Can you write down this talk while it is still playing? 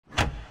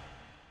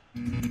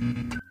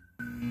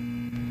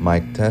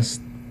Mic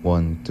test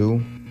 1, 2.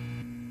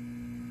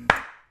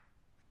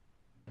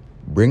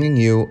 Bringing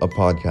you a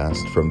podcast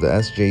from the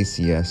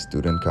SJCS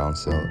Student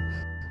Council.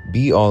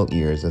 Be all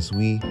ears as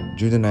we,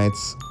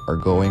 Judenites, are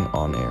going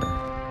on air.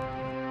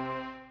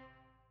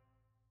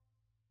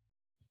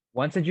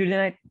 Once a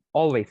Judenite,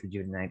 always a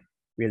Judenite.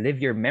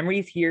 Relive your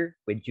memories here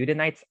with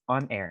Judenites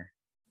on air.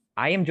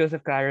 I am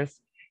Joseph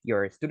Claros,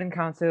 your Student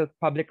Council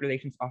Public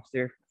Relations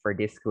Officer for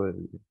this school.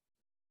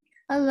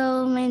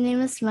 Hello, my name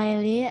is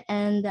Miley,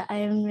 and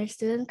I am your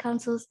Student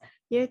Council's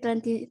Year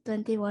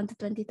 2021 to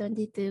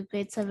 2022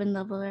 Grade 7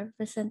 level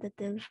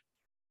representative.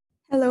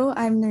 Hello,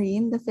 I'm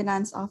Noreen, the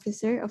Finance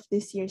Officer of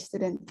this year's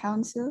Student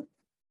Council.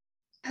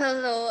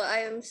 Hello,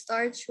 I am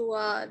Star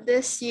Chua,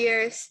 this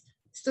year's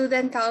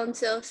Student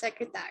Council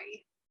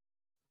Secretary.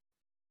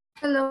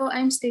 Hello,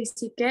 I'm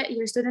Stacy Ke,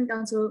 your Student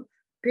Council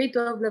Grade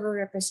 12 level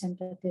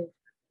representative.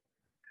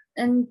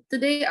 And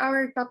today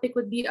our topic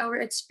would be our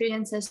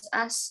experiences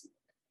as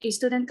a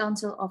Student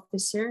Council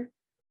officer.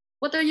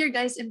 What are your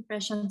guys'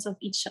 impressions of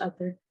each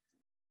other?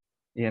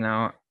 You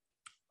know,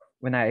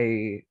 when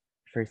I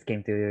first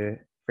came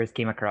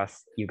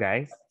across you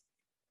guys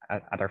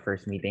at our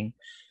first meeting,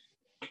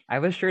 I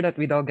was sure that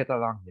we'd all get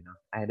along.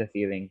 I had a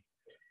feeling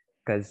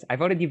because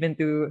I've already been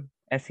to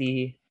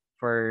SE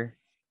for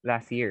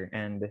last year,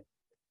 and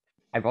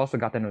I've also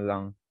gotten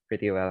along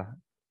pretty well.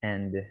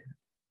 And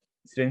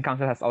student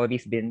council has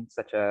always been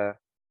such a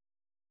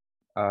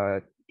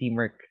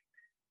teamwork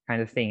kind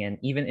of thing. And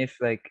even if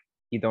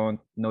you don't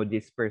know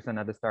this person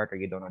at the start or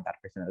you don't know that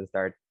person at the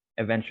start,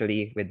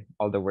 eventually with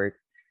all the work,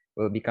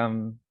 we'll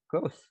become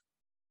close.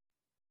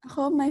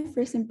 My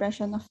first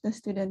impression of the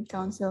student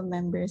council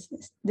members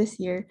this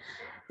year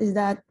is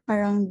that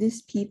parang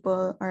these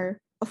people are,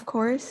 of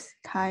course,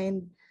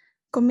 kind,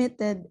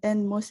 committed,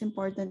 and most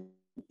importantly,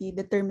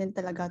 determined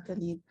talaga to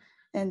lead.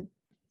 And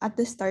at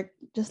the start,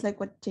 just like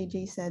what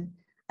JJ said,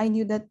 I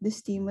knew that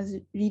this team was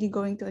really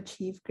going to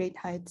achieve great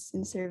heights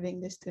in serving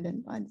the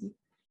student body.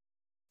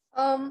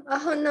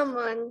 Ako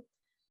naman,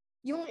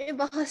 yung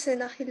iba kasi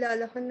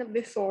nakilala ko na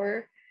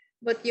before,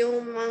 but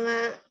yung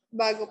mga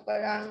bago pa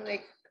lang,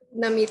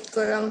 na-meet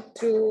ko lang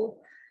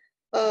through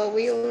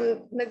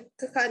yung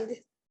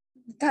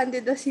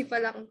nagka-candidacy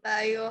pa lang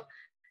tayo.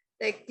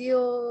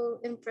 Yung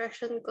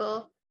impression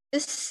ko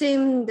is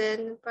same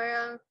din.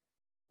 Parang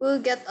we'll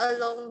get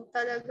along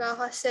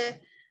talaga kasi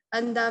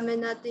ang dami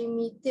nating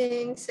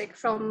meetings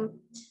from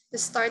the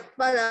start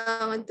pa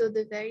lang until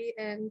the very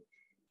end.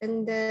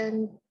 And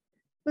then,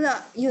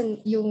 wala, yun,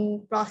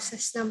 yung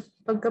process ng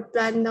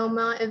pagka-plan ng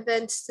mga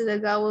events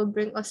talaga will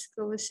bring us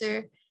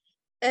closer.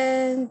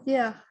 And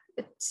yeah,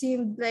 it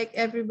seemed like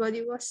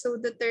everybody was so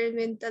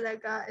determined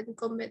talaga and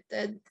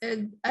committed.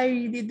 And I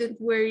really didn't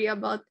worry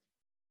about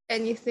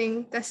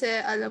anything kasi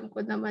alam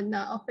ko naman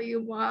na okay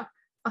yung mga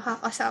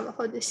makakasama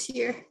ko this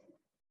year.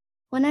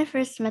 When I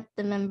first met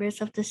the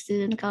members of the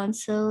student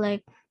council, I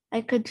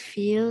could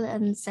feel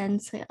and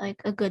sense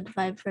a good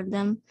vibe from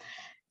them.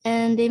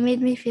 And they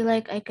made me feel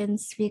like I can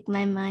speak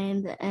my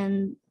mind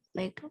and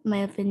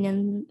my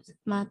opinions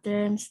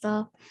matter and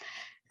stuff.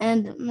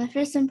 And my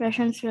first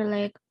impressions were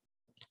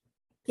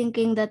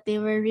thinking that they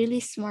were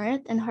really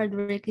smart and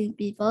hardworking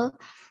people.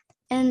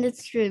 And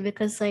it's true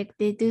because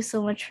they do so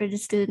much for the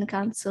student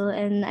council,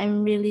 and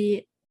I'm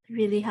really,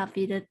 really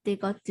happy that they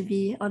got to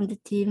be on the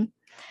team.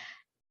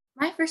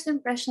 My first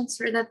impressions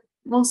were that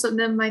most of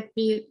them might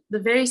be the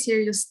very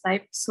serious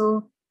type,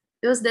 so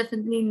it was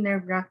definitely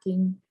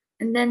nerve-wracking.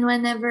 And then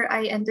whenever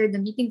I entered the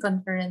meeting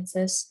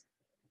conferences,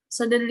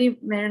 suddenly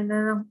meron na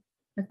lang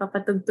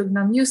nagpapatugtog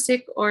ng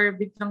music or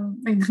biglang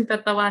may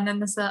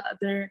nagtatawanan na sa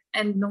other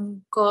end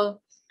ng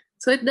call.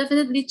 So it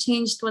definitely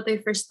changed what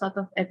I first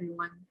thought of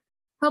everyone.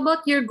 How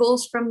about your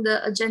goals from the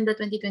Agenda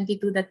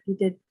 2022 that you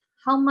did?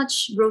 How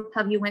much growth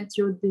have you went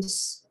through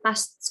this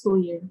past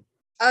school year?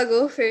 I'll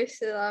go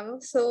first lang.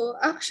 So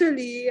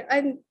actually,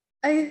 I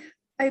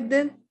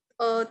didn't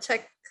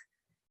check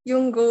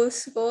yung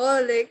goals ko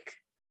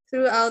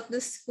throughout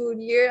the school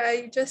year.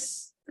 I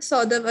just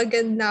saw them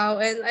again now,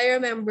 and I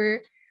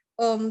remember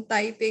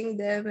typing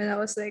them, and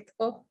I was like,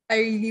 oh, I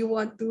really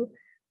want to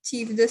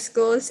achieve these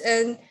goals.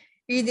 And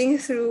reading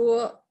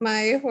through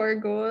my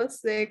 4 goals,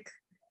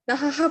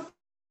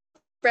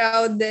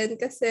 nakaka-proud din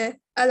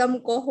kasi alam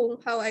ko kung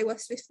how I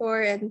was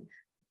before and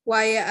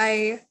why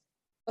I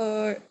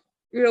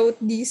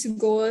wrote these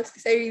goals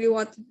because I really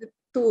wanted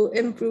to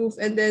improve.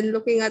 And then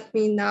looking at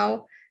me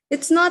now,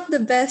 it's not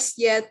the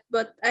best yet,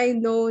 but I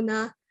know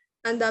na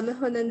ang dami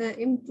ko na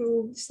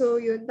na-improve.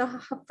 So yun,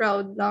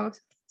 nakaka-proud lang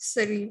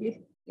sa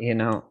sarili.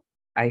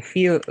 I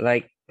feel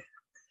like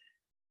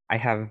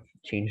I have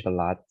changed a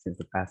lot since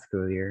the past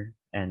school year,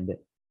 and the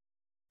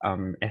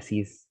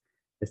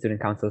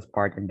student council's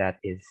part in that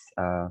is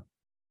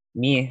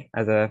me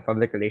as a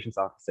public relations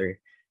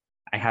officer.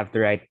 I have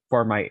to write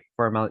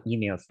formal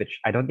emails,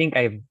 which I don't think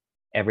I've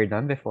ever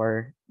done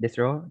before this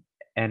role.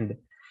 And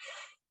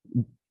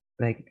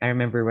I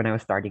remember when I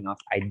was starting off,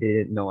 I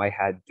didn't know I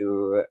had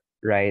to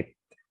write,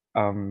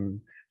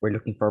 we're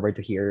looking forward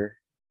to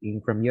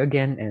hearing from you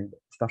again and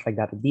stuff like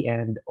that at the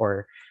end,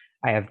 or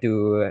I have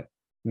to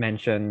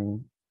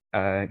mention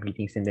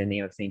greetings in the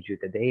name of Saint Jude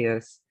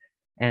Tadeus,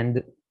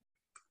 and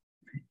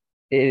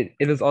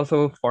it was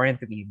also foreign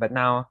to me. But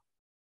now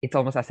it's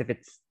almost as if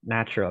it's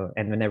natural.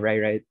 And whenever I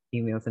write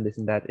emails and this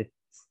and that,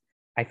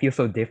 I feel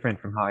so different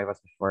from how I was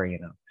before, you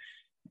know.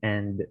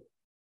 And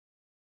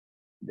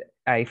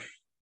I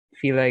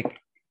feel like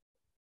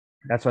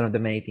that's one of the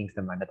many things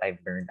naman that I've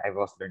learned. I've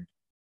also learned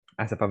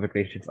as a public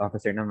relations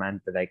officer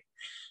naman to like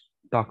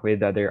talk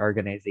with other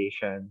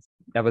organizations.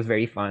 That was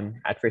very fun.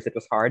 At first it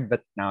was hard,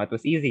 but now it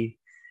was easy.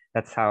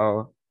 That's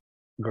how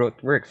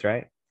growth works,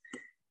 right?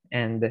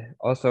 And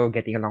also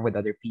getting along with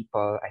other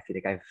people. I feel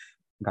like I've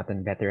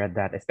gotten better at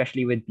that,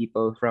 especially with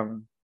people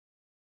from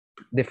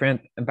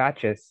different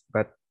batches,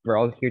 but we're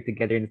all here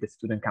together in the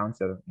student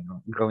council, you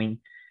know, growing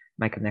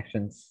my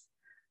connections.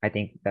 I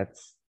think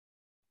that's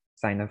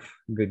sign of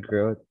good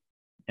growth.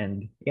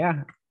 And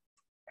yeah,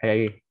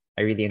 I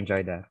really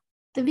enjoy that.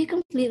 To be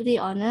completely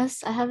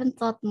honest, I haven't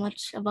thought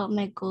much about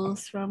my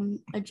goals from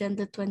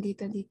Agenda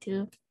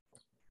 2022,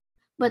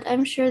 but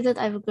I'm sure that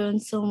I've grown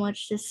so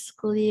much this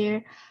school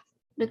year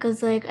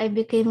because like I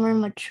became more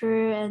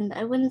mature and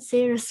I wouldn't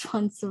say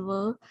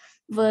responsible,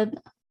 but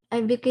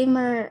I became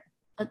more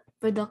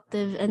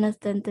productive and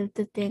attentive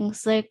to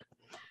things. Like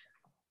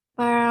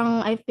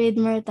parang I paid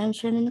more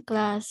attention in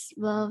class,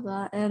 blah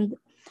blah, and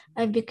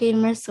I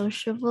became more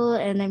sociable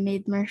and I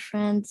made more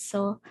friends.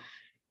 So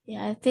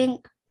yeah, I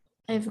think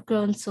I've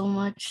grown so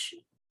much,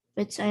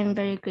 which I'm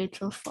very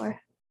grateful for.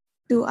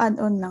 To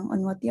add on lang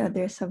on what the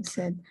others have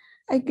said,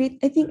 I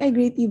think I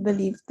greatly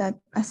believe that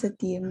as a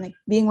team, like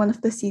being one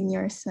of the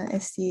seniors sa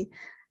SC,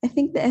 I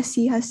think the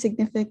SC has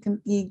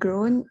significantly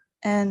grown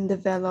and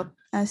developed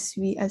as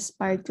we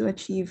aspire to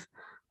achieve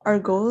our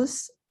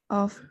goals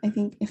of, I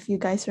think if you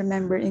guys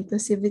remember,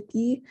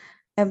 inclusivity,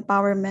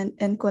 empowerment,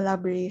 and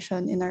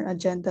collaboration in our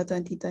Agenda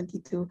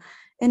 2022.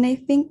 And I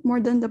think more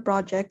than the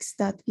projects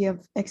that we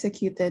have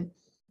executed,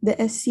 the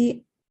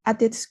SC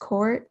at its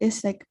core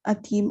is like a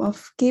team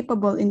of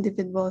capable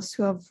individuals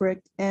who have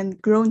worked and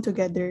grown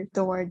together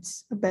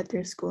towards a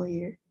better school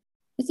year.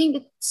 I think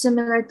it's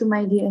similar to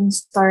my DN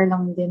Star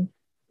lang din,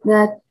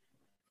 that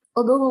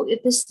although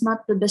it is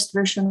not the best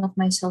version of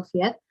myself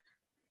yet,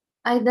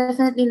 I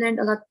definitely learned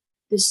a lot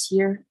this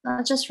year,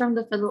 not just from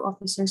the fellow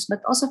officers,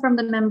 but also from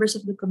the members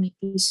of the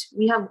committees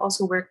we have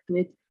also worked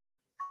with.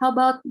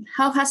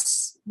 How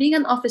has being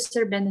an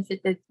officer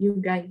benefited you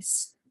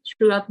guys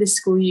throughout this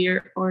school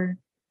year, or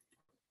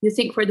you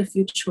think for the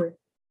future?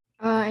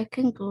 I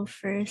can go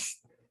first.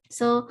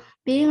 So,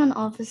 being an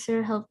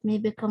officer helped me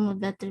become a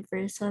better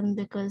person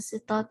because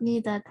it taught me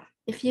that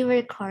if you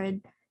work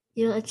hard,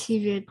 you'll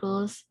achieve your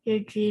goals, your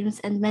dreams,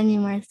 and many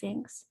more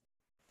things.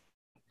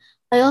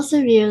 I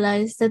also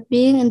realized that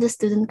being in the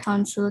student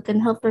council can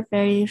help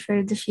prepare you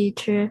for the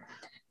future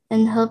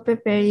and help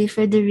prepare you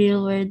for the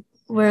real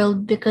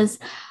world because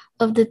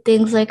of the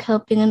things like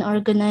helping and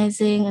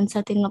organizing and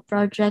setting up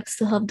projects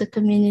to help the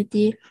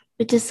community,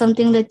 which is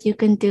something that you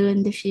can do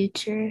in the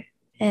future.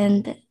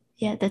 And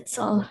yeah, that's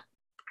all.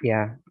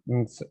 Yeah,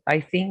 so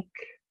I think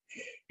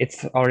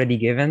it's already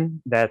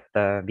given that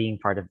being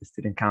part of the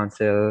student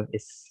council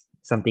is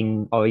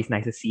something always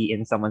nice to see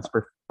in someone's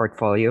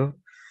portfolio.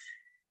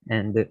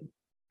 And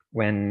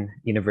when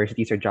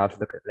universities or jobs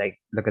look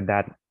at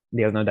that,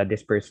 they'll know that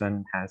this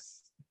person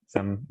has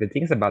some good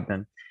things about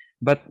them.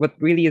 But what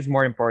really is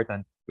more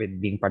important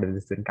with being part of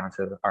the student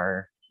council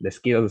are the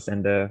skills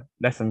and the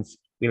lessons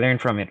we learn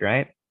from it,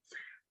 right?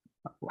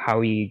 How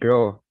we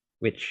grow,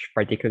 which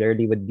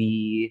particularly would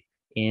be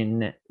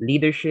in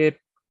leadership,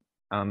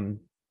 um,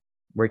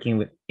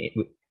 working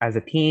as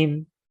a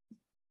team,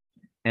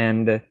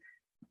 and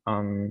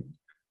um,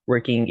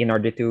 working in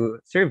order to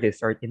service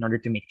or in order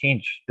to make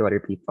change to other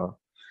people.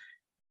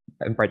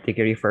 And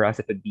particularly for us,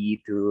 it would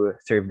be to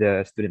serve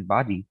the student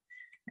body.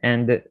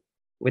 And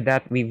with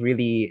that, we've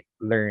really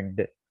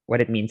learned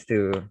what it means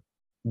to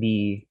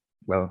be,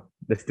 well,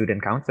 the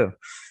student council.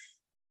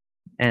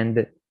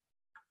 And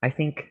I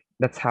think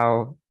that's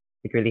how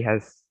it really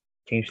has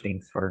changed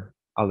things for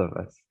all of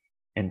us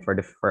and for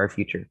our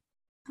future.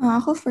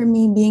 Ako, for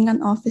me, being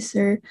an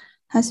officer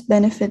has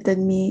benefited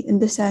me in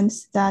the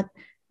sense that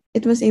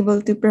it was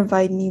able to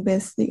provide me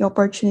with the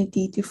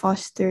opportunity to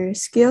foster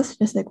skills,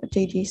 just like what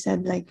JJ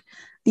said, like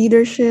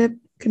leadership,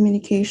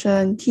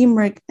 communication,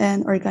 teamwork,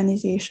 and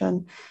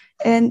organization.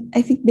 And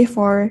I think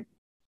before,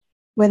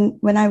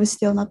 when I was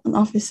still not an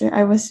officer,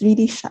 I was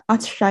really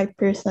a shy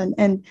person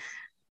and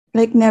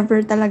like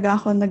never talaga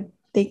ako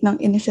nag-take ng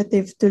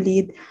initiative to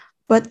lead.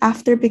 But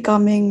after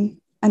becoming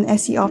an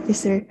SE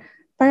officer,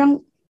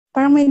 parang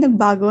parang may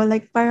nagbago,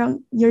 like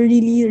parang you're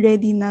really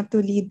ready na to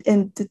lead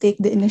and to take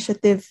the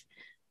initiative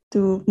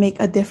to make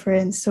a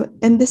difference. So,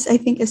 and this I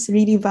think is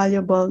really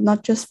valuable,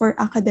 not just for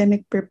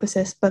academic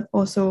purposes, but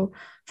also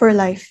for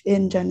life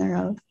in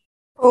general.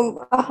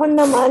 Ako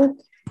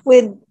naman,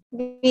 with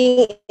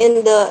being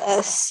in the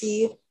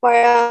SC,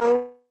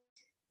 parang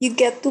you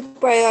get to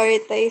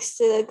prioritize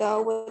talaga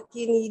what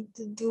you need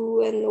to do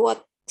and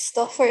what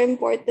stuff are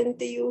important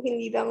to you.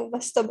 Hindi lang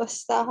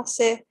basta-basta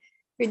kasi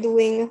you're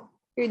doing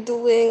you're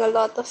doing a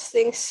lot of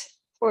things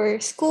for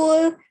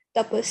school,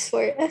 tapos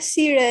for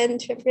SC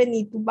rin, syempre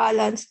need to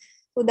balance.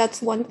 So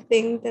that's one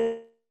thing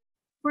that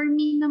For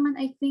me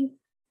naman, I think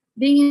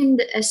being in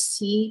the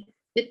SC,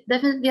 it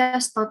definitely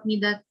has taught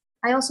me that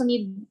I also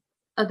need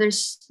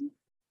others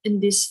in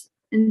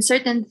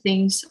certain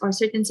things or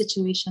certain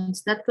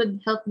situations that could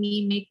help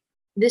me make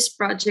this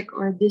project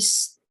or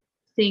this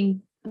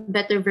thing a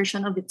better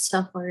version of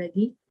itself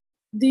already.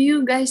 Do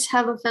you guys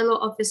have a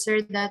fellow officer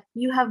that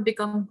you have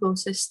become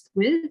closest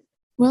with?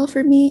 Well,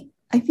 for me,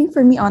 I think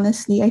for me,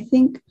 honestly, I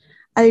think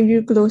I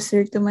grew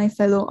closer to my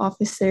fellow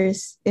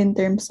officers in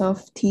terms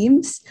of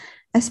teams,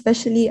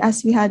 especially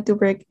as we had to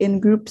work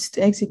in groups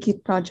to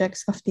execute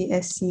projects of the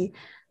SC.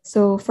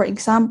 So, for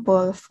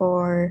example,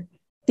 for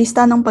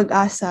Pista ng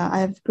Pag-asa,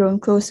 I've grown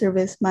closer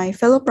with my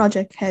fellow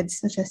project heads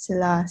such as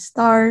sila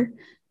Star,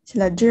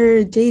 sila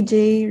Jer,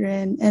 JJ,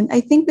 Ren, and I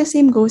think the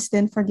same goes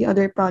then for the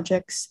other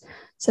projects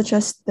such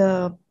as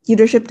the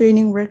leadership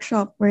training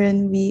workshop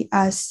wherein we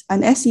as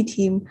an SC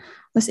team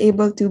was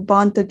able to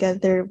bond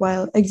together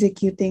while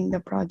executing the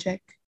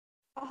project.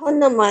 ako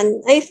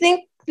naman, I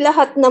think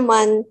lahat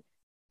naman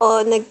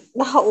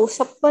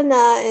nakausap ko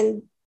na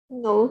and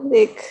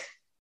like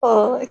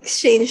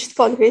exchanged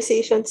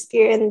conversations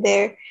here and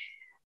there.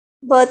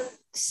 But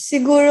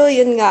siguro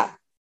yun nga,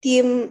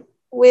 team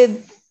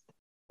with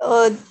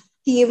uh,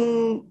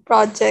 team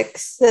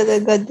projects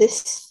talaga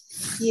this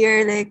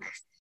year, like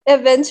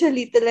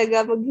eventually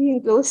talaga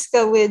magiging close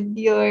ka with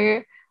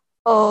your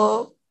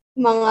uh,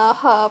 mga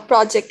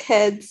project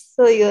heads.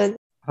 So yun.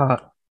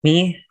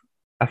 Me,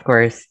 of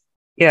course,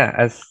 yeah,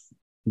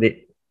 the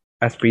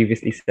as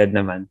previously said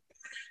naman,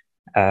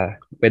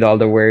 with all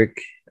the work,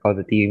 all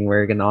the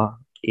teamwork and all,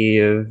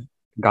 you've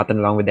gotten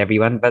along with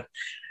everyone. But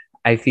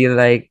I feel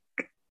like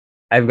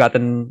I've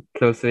gotten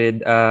close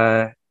with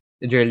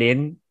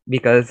Jerlyn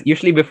because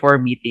usually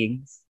before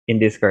meetings in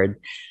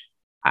Discord,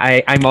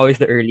 I'm always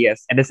the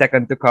earliest, and the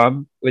second to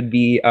come would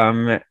be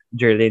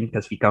Jerlyn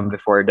because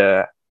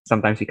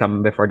sometimes we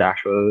come before the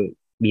actual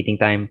meeting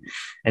time,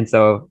 and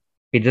so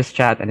we just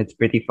chat and it's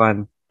pretty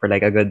fun for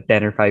like a good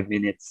 10 or 5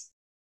 minutes.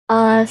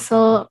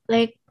 So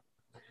like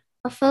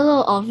a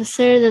fellow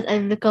officer that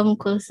I've become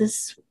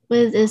closest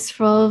with is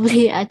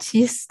probably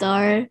Achi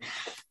Star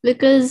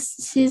because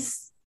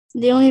she's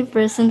the only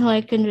person who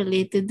I can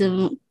relate to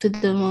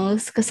the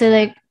most because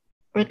like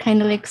we're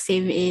kind of like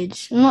same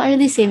age. Not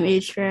really same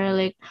age, we're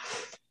like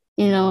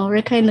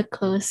we're kind of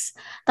close.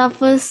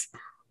 Tapos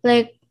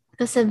like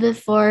kasi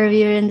before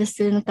we were in the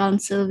student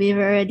council, we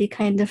were already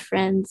kind of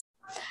friends.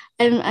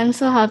 I'm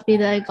so happy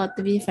that I got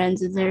to be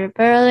friends with her.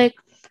 But like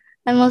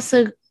I'm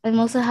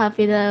also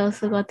happy that I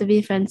also got to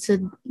be friends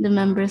with the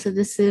members of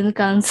the student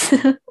council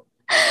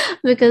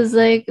because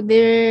like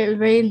they're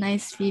very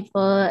nice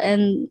people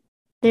and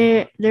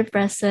their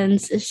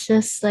presence is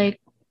just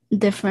like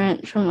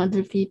different from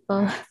other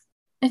people.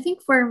 I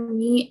think for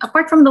me,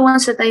 apart from the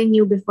ones that I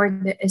knew before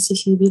the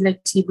SCCB,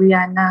 like si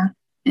Brianna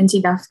and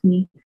si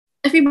Daphne,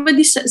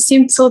 everybody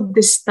seemed so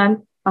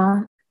distant.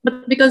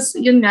 But because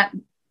yun nga,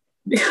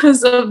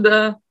 because of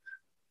the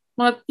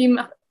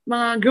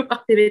mga group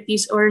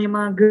activities or yung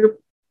mga group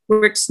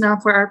works na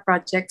for our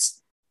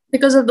projects,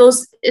 because of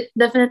those, it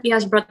definitely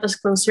has brought us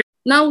closer.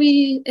 Now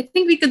I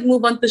think we could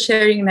move on to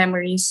sharing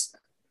memories.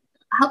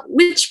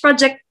 Which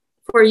project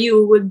for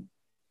you would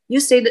you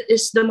say that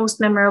is the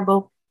most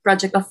memorable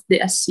project of the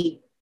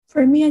SC?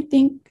 For me, I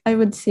think I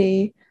would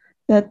say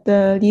that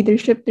the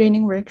leadership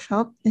training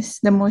workshop is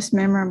the most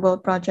memorable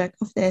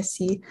project of the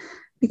SC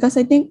because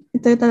I think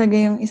ito talaga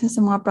yung isa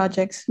sa mga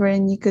projects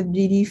wherein you could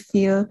really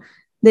feel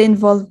the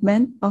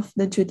involvement of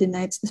the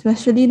Judenites,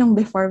 especially nung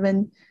before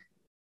when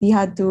we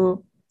had to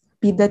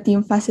be the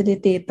team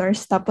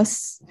facilitators.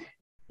 Tapos,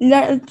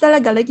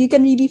 talaga, like you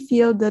can really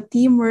feel the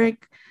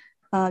teamwork,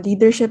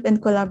 leadership,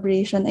 and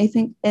collaboration. I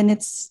think, and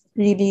it's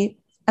really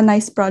a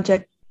nice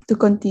project to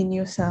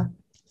continue sa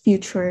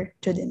future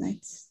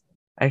Judenites.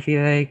 I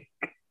feel like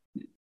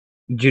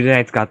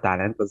Judenites Got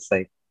Talent was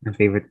like my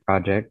favorite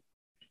project.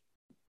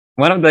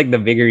 One of like the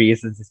bigger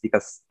reasons is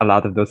because a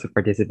lot of those who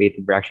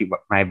participated were actually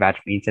my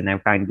batchmates, and I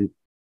find it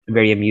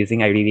very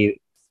amusing. I really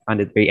found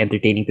it very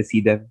entertaining to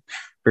see them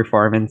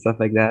perform and stuff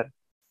like that.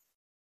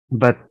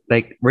 But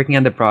like working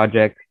on the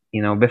project,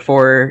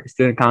 before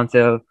student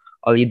council,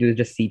 all you do is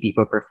just see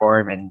people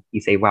perform and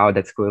you say, wow,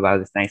 that's cool, wow,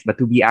 that's nice. But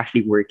to be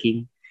actually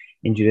working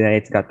in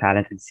Judenites Got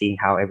Talent and seeing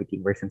how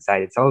everything works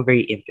inside, it's all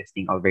very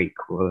interesting, all very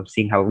cool.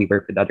 Seeing how we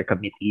work with other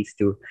committees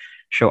to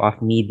show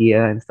off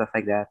media and stuff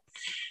like that.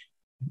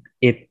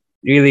 It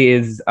really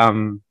is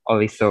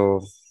always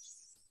so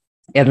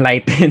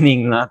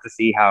enlightening not to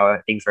see how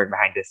things work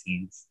behind the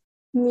scenes.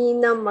 Me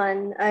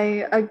naman,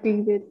 I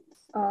agree with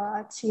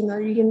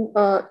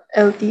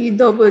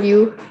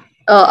LTW.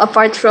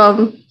 Apart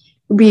from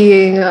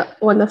being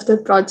one of the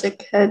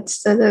project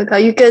heads,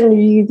 talaga, you can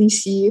really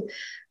see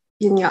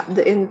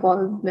the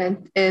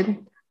involvement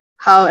and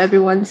how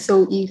everyone's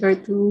so eager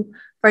to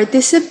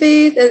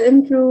participate and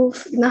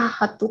improve.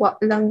 Nakakatuwa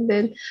lang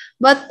din.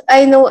 But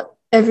I know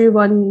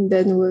everyone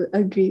then will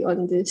agree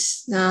on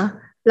this na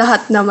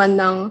lahat naman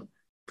ng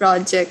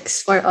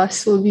projects for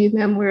us will be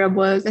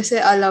memorable kasi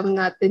alam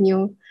natin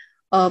yung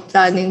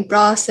planning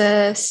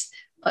process,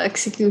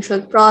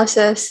 execution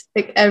process,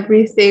 like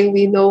everything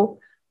we know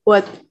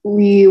what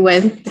we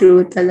went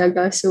through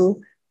talaga.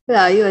 So,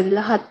 wala, yun.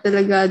 Lahat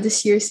talaga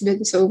this year's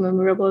been so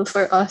memorable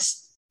for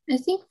us. I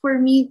think for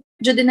me,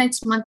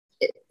 Judenites Month,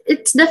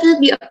 it's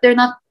definitely up there,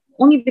 not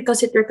only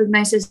because it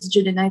recognizes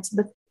Judenites,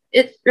 but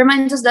it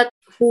reminds us that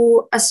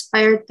who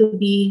aspire to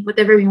be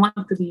whatever we want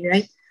to be,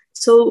 right?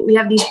 So we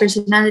have these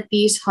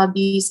personalities,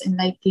 hobbies, and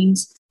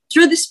likings.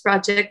 Through this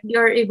project, we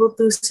are able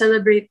to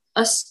celebrate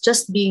us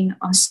just being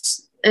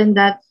us, and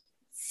that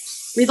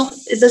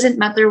it doesn't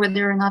matter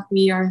whether or not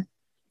we are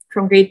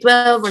from grade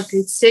 12 or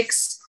grade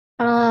 6.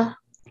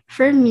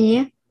 For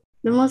me,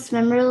 the most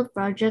memorable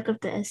project of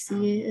the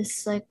SC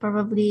is like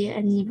probably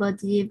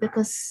Anybody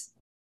because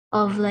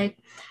of like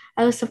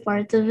I was a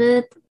part of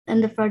it,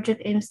 and the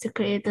project aims to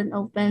create an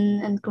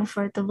open and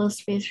comfortable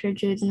space for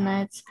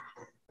Judenites,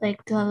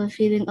 like to have a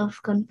feeling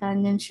of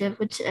companionship,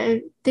 which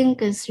I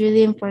think is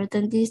really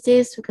important these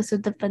days because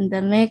of the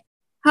pandemic.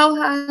 How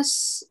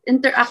has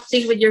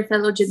interacting with your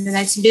fellow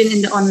Judenites been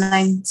in the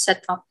online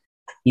setup?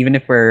 Even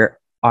if we're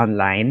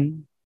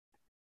online,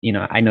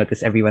 I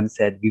noticed everyone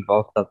said we've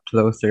all felt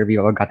closer,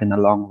 we've all gotten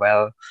along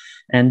well.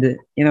 And,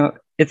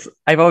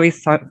 I've always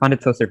found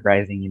it so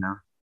surprising,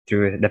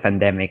 through the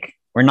pandemic.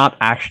 We're not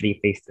actually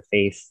face to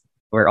face.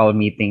 We're all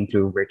meeting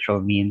through virtual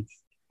means.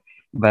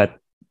 But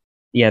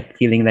yet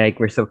feeling like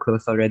we're so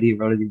close already,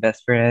 we're already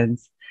best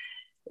friends.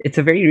 It's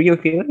a very real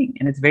feeling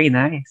and it's very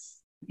nice.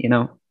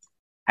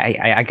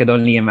 I could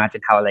only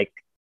imagine how like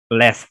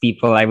less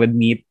people I would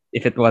meet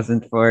if it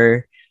wasn't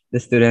for the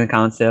student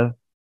council.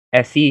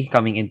 SC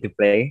coming into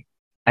play,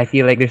 I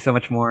feel like there's so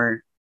much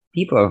more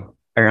people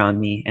around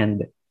me,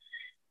 and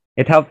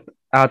it helped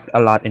out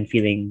a lot in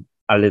feeling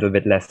a little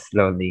bit less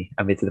lonely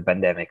amidst the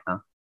pandemic. Huh?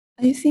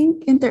 I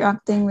think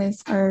interacting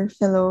with our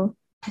fellow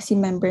SC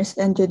members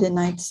and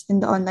Judenites in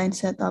the online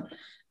setup,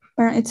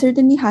 it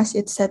certainly has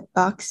its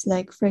setbacks.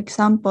 Like, for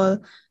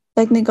example,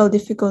 technical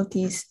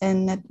difficulties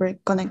and network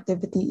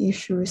connectivity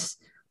issues.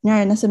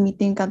 Kunyari, nasa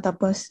meeting ka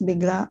tapos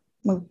bigla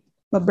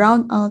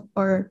ma-brown out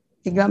or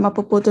bigla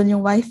mapuputol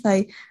yung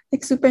Wi-Fi.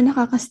 Like, super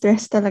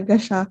nakaka-stress talaga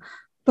siya.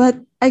 But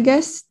I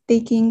guess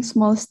taking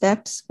small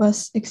steps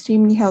was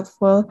extremely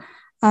helpful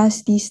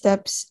as these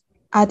steps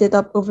added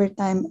up over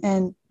time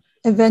and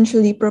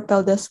eventually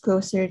propelled us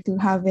closer to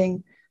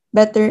having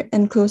better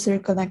and closer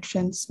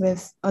connections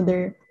with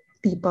other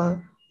people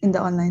in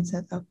the online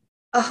setup.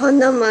 Ako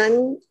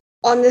naman,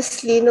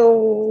 honestly,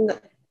 nung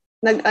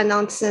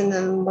nag-announce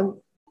na ng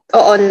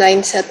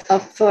online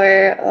setup for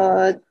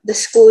the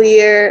school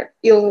year,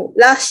 yung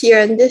last year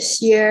and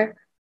this year,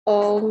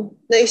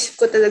 naisip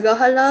ko talaga,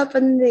 hala,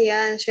 paano na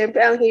yan?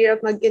 Siyempre, ang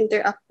hirap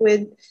mag-interact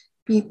with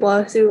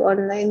people through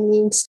online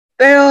means.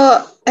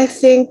 Pero I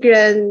think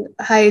rin,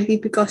 highly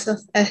because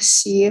of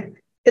SC,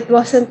 it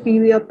wasn't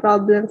really a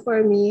problem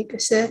for me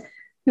kasi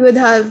we would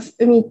have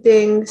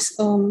meetings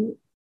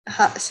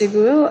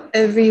siguro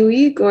every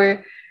week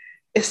or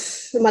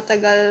if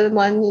matagal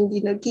man hindi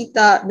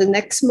nagkita, the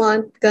next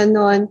month,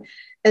 ganon.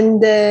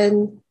 And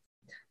then,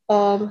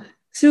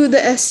 through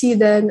the SC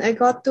then, I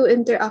got to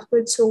interact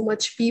with so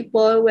much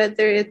people,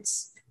 whether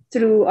it's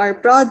through our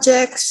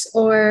projects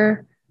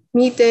or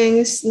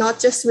meetings,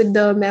 not just with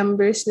the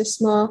members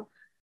mismo,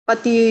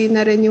 pati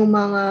na rin yung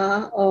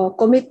mga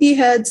committee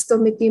heads,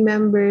 committee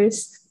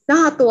members.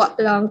 Nakatuwa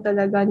lang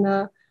talaga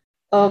na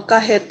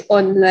kahit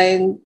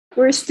online,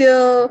 we're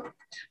still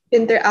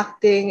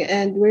interacting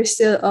and we're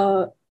still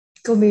a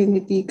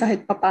community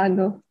kahit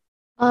papano.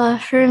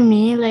 For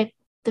me, like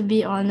to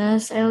be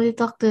honest, I only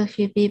talked to a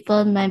few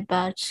people in my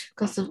batch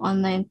because of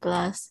online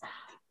class.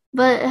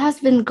 But it has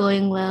been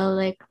going well.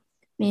 Like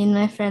me and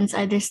my friends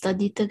either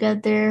study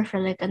together for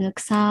like an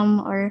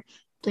exam or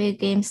play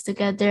games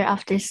together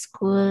after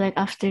school, like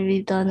after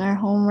we've done our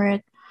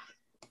homework.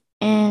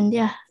 And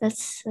yeah,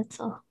 that's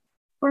all.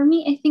 For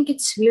me, I think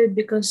it's weird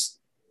because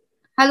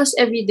halos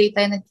everyday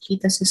tayo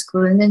nagkikita sa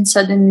school and then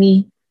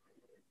suddenly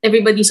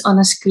everybody's on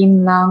a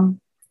screen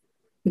lang.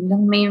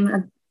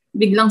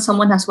 Biglang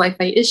someone has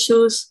Wi-Fi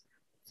issues,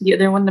 the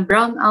other one na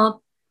brown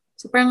out.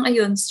 So parang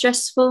ayun,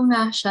 stressful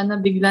nga siya na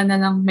bigla na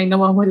lang may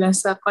nawawala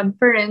sa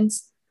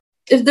conference.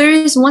 If there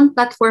is one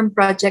platform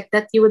project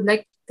that you would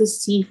like to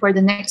see for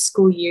the next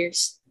school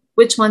years,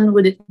 which one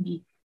would it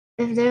be?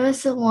 If there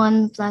was a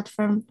one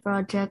platform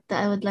project that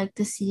I would like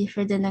to see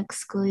for the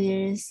next school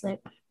years,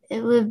 like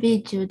it would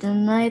be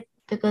Judenite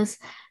because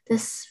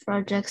this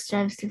project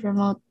strives to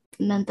promote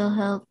mental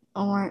health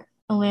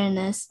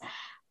awareness,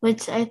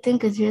 which I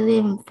think is really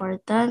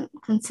important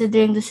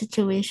considering the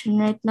situation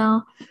right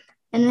now.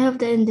 And I hope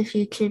that in the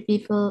future,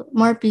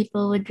 more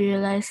people would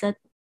realize that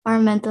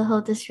our mental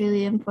health is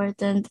really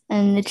important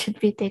and it should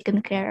be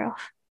taken care of.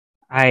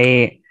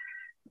 I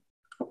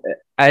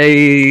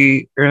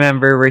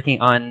remember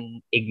working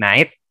on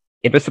Ignite.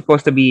 It was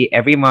supposed to be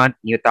every month,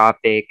 new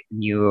topic,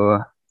 new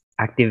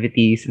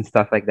activities and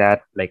stuff like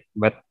that.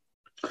 But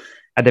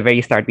at the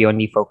very start, we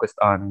only focused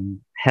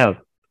on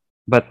health.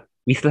 But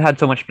we still had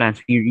so much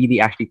plans. We really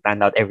actually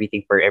planned out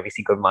everything for every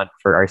single month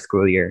for our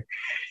school year.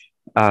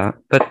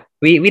 But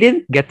we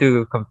didn't get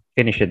to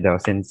finish it though,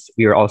 since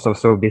we were also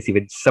so busy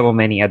with so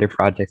many other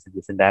projects and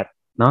this and that.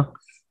 No,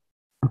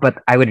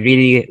 but I would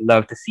really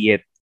love to see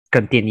it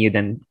continued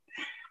and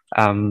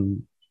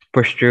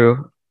push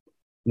through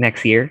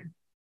next year.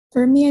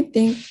 For me, I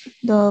think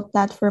the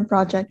platform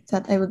project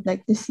that I would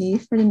like to see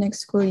for the next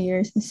school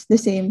years is the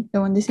same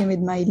with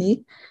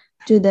Miley,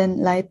 Student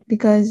Light,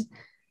 because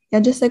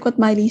yeah, just like what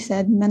Miley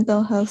said,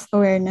 mental health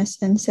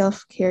awareness and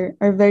self-care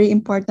are very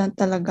important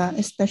talaga,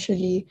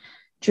 especially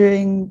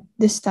during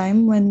this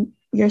time when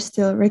we are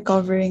still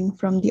recovering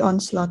from the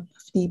onslaught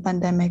of the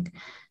pandemic.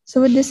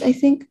 So with this, I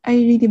think I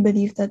really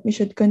believe that we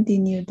should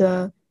continue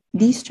the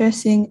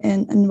de-stressing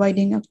and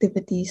unwinding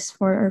activities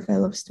for our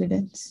fellow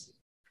students.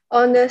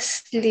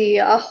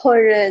 Honestly,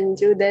 ako rin,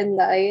 Juden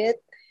Light.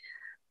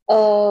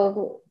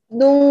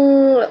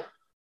 Nung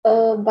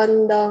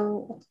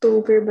bandang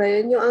October ba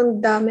yun, yung ang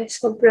dami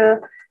sobra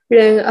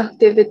ring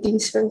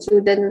activities from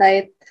Student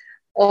Light.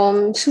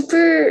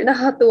 Super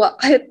nakatuwa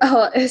kahit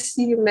ako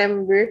SC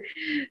member.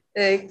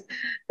 Like,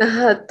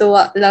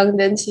 nakatuwa lang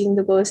din seeing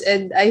the post.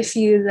 And I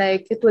feel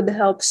like it would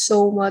help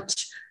so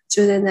much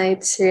Student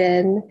Nights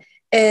rin.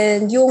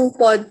 And yung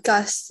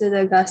podcast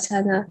talaga,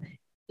 sana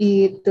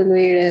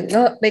ituloy rin.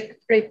 No, like,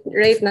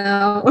 right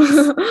now.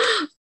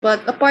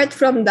 But apart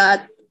from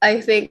that, I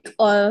think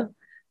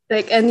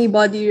like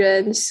anybody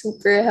rin,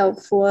 super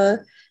helpful.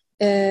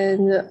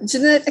 And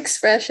Junet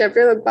Express,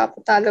 syempre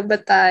magpapatalo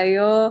ba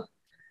tayo?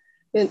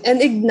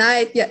 And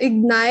Ignite, yeah,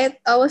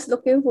 Ignite. I was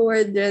looking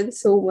forward then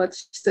so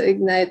much to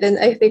Ignite. And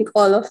I think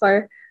all of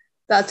our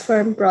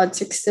platform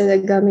projects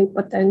talaga may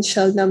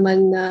potential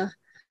naman na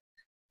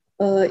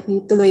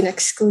ituloy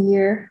next school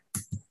year.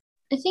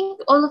 I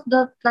think all of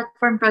the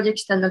platform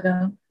projects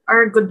talaga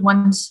are good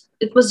ones.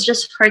 It was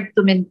just hard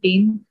to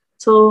maintain.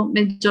 So,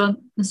 medyo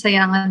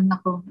nasayangan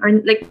ako. Or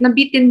like,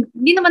 nabitin,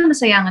 hindi naman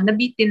nasayangan,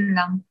 nabitin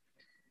lang.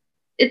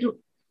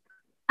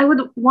 I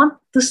would want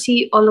to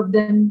see all of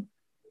them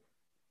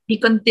be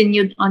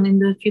continued on in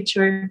the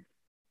future.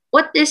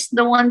 What is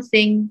the one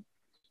thing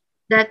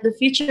that the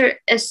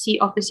future SC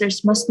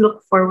officers must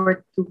look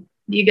forward to?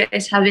 Do you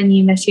guys have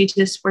any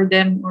messages for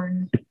them? Or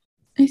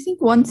I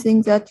think one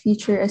thing that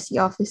future SC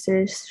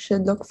officers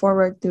should look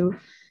forward to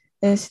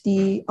is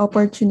the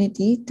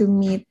opportunity to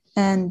meet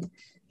and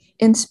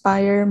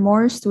inspire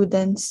more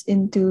students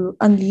into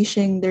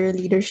unleashing their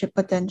leadership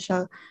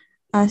potential.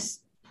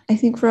 As I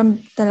think from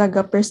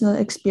talaga personal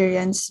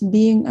experience,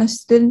 being a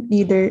student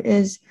leader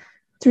is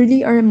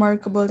truly a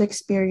remarkable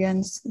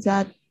experience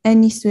that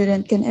any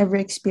student can ever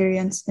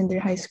experience in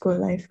their high school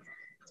life.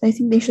 So I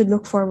think they should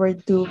look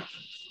forward to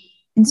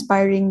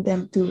inspiring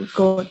them to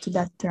go to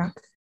that track.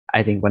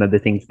 I think one of the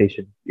things they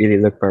should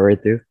really look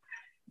forward to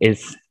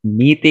is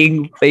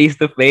meeting face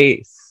to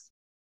face.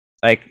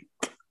 Like,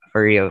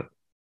 for real.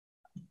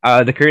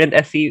 The current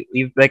SC,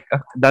 we've like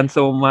done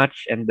so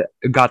much and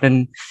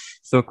gotten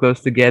so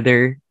close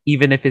together,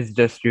 even if it's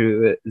just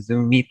through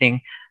Zoom meeting.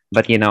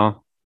 But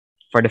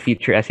for the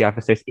future SC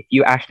officers, if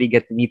you actually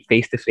get to meet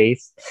face to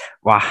face,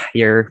 wow,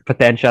 your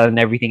potential and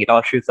everything, it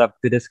all shoots up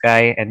to the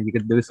sky, and you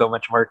could do so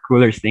much more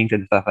cooler things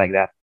and stuff like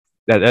that.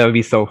 That would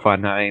be so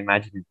fun. I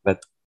imagine it,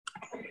 but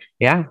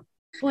yeah.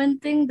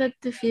 One thing that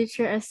the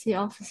future SC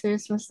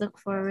officers must look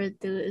forward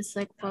to is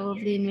like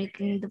probably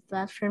making the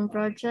platform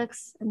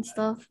projects and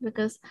stuff,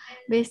 because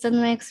based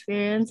on my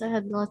experience, I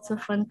had lots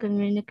of fun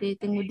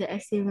communicating with the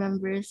SC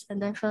members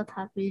and I felt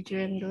happy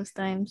during those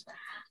times.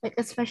 Like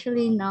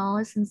especially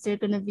now since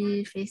they're gonna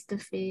be face to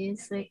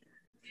face,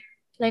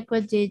 like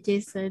what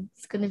JJ said,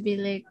 it's gonna be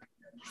like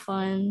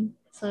fun.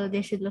 So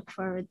they should look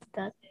forward to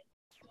that.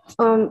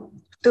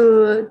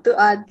 To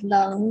add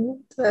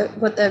lang to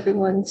what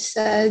everyone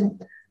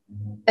said,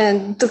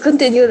 and to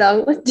continue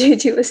lang what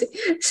JJ was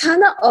saying,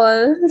 sana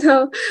all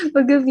na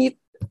mag-meet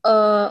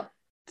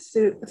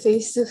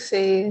face to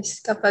face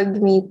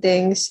kapag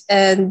meetings,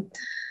 and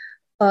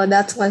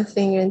that's one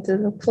thing yun to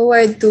look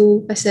forward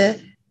to, kasi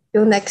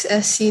yung next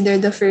SC, they're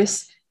the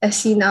first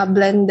SC na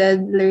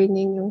blended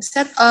learning yung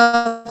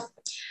setup.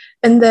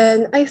 And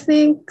then I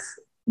think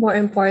more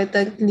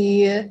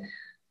importantly,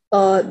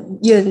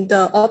 yun,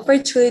 the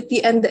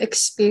opportunity and the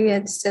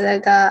experience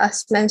talaga,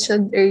 as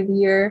mentioned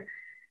earlier,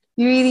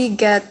 you really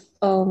get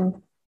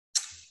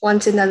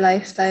once in a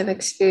lifetime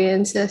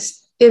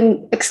experiences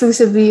in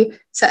exclusively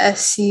sa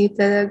SC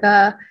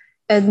talaga,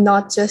 and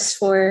not just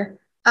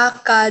for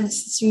ACADS,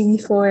 it's really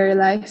for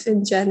life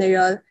in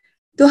general.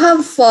 To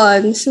have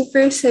fun,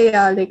 super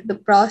saya, like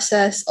the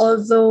process,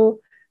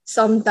 although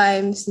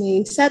sometimes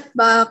may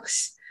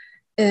setbacks,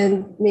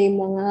 and may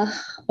mga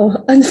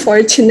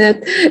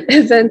unfortunate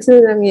events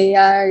na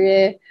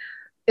nangyayari,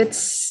 it's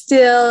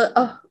still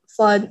a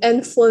fun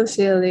and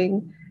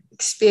fulfilling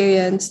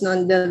experience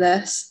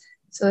nonetheless.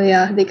 So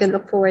yeah, they can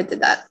look forward to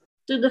that.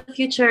 to the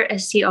future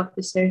SC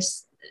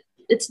officers,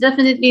 it's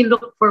definitely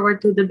look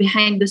forward to the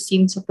behind the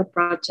scenes of the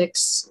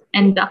projects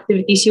and the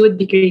activities you would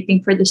be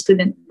creating for the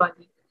student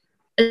body.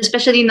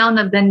 Especially now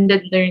na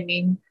blended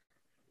learning.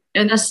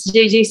 And as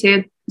JJ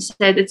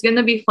said it's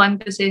gonna be fun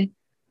kasi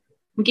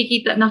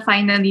makikita na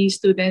finally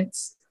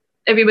students,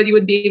 everybody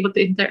would be able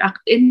to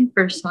interact in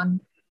person.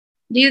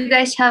 Do you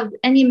guys have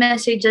any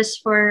messages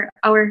for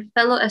our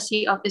fellow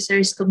SC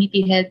officers,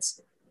 committee heads,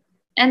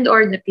 and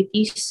or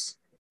deputies?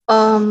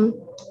 Um,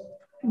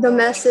 the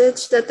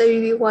message that I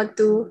really want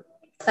to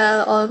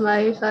tell all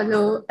my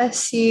fellow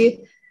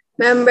SC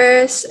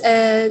members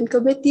and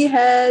committee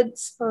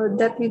heads or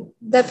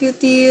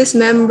deputies,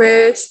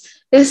 members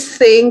is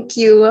thank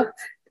you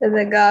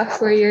talaga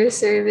for your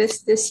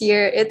service this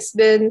year. It's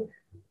been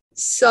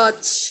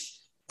such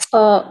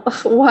a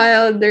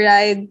wild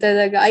ride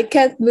talaga. I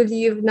can't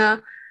believe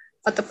na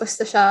patapos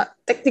na siya.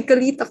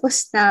 Technically,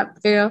 tapos na.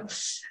 Pero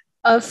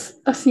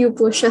a few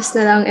pushes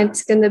na lang and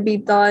it's gonna be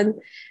done.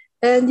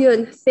 And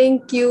yun,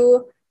 thank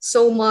you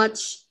so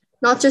much.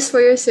 Not just for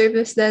your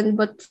service then,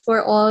 but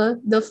for all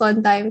the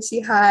fun times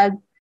you had.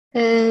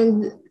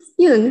 And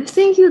yun,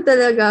 thank you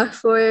talaga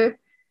for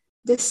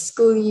this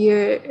school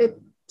year.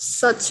 It's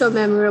such a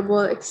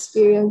memorable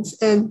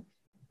experience and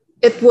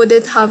it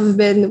wouldn't have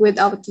been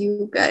without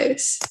you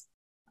guys.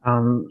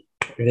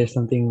 If there's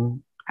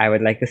something I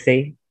would like to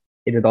say,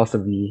 it would also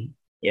be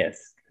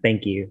yes.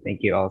 Thank you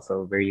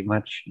also very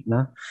much,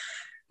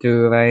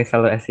 to my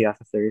fellow SC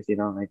officers.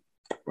 Like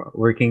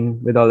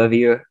working with all of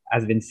you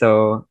has been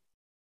so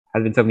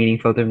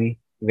meaningful to me.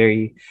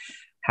 Very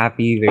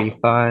happy, very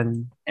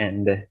fun,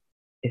 and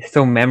it's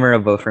so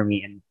memorable for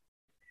me. And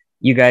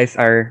you guys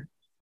are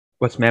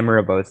what's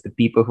memorable. It's the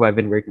people who I've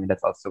been working with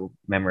that's also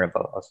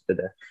memorable.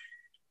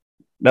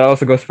 That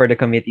also goes for the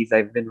committees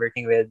I've been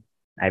working with.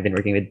 I've been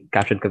working with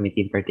Caption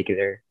Committee in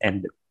particular,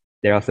 and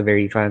they're also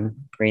very fun,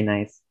 very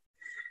nice.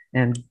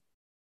 And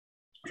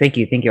thank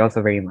you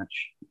also very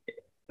much.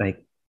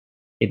 Like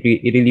it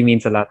really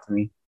means a lot to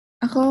me.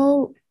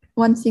 Ako,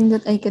 one thing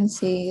that I can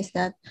say is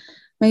that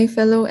my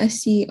fellow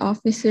SC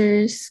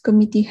officers,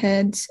 committee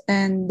heads,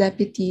 and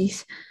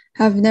deputies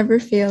have never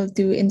failed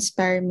to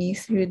inspire me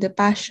through the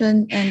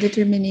passion and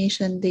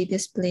determination they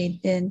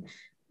displayed in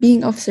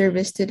being of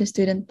service to the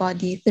student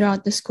body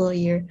throughout the school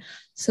year.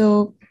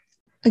 So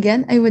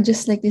again, I would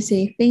just like to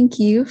say thank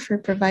you for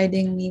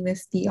providing me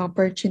with the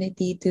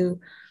opportunity to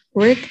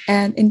work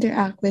and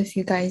interact with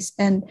you guys.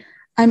 And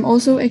I'm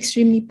also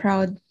extremely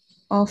proud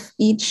of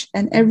each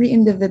and every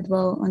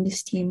individual on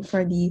this team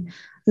for the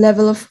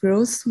level of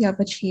growth we have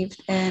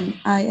achieved. And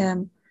I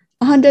am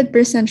 100%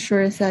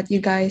 sure that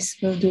you guys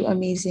will do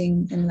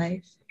amazing in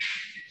life.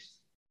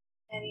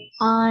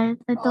 I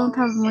don't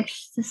have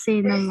much to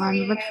say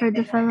naman, but for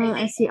the fellow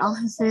SC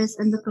officers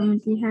and the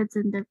committee heads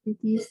and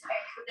deputies,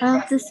 I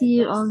hope to see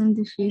you all in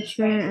the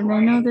future, and I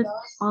know that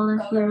all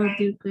of you will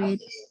do great.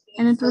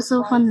 And it was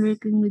so fun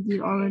working with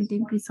you all, and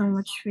thank you so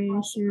much for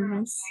your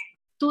service.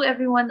 To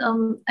everyone,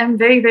 I'm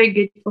very, very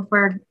grateful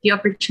for the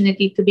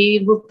opportunity to be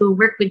able to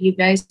work with you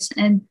guys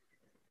and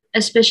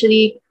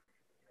especially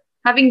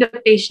having the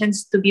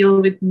patience to deal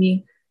with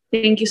me.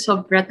 Thank you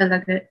sobra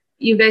talaga.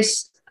 You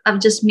guys have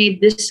just made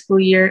this school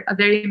year a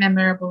very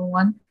memorable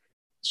one.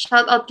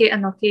 Shout out kay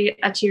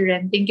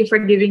Achiren. Thank you for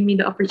giving me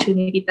the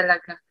opportunity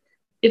talaga.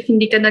 If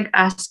hindi ka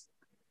nag-ask,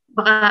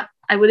 baka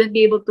I wouldn't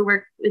be able to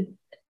work with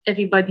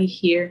everybody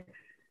here.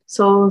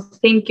 So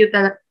thank you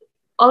talaga.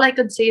 All I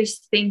could say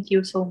is thank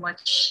you so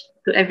much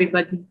to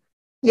everybody.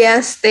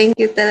 Yes, thank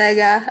you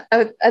talaga.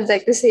 I'd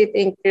like to say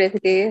thank you rin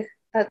kay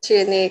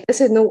Rene.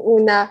 Kasi nung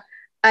una,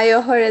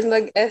 ayaw ko rin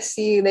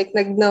mag-SC. Like,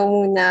 nag-no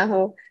muna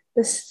ako.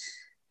 Tapos,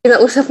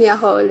 kinausap niya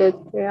ako ulit.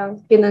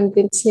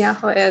 Kinonvince niya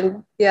ako.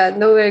 And yeah,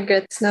 no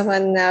regrets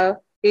naman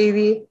now.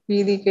 Really,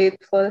 really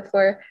grateful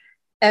for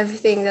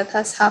everything that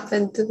has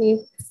happened to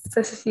me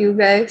because of you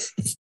guys.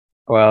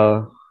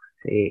 Well,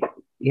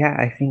 yeah,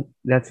 I think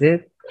that's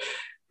it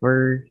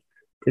for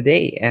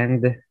today.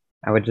 And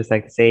I would just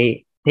like to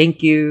say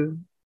thank you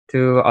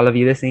to all of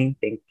you listening.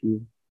 Thank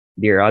you,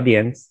 dear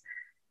audience.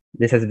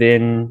 This has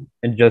been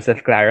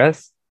Joseph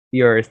Claras,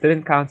 your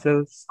Student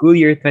Council School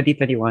Year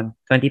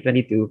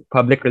 2021-2022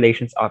 Public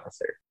Relations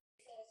Officer.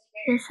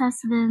 This has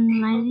been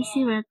Miley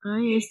C. Recco,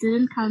 your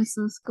Student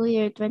Council School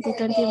Year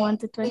 2021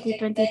 to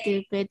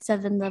 2022 Grade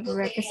 7 level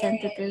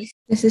representative.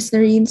 This is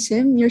Noreen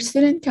Sim, your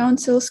Student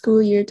Council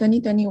School Year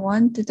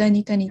 2021 to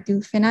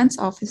 2022 Finance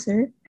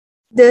Officer.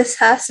 This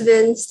has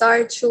been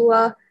Star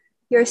Chua,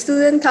 your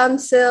Student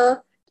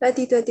Council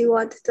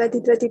 2021 to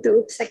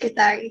 2022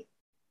 Secretary.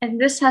 And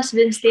this has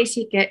been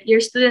Stacy Ke, your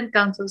Student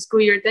Council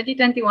School Year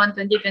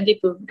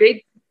 2021-2022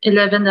 Grade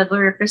 11 level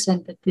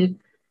representative.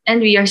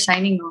 And we are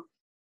signing off.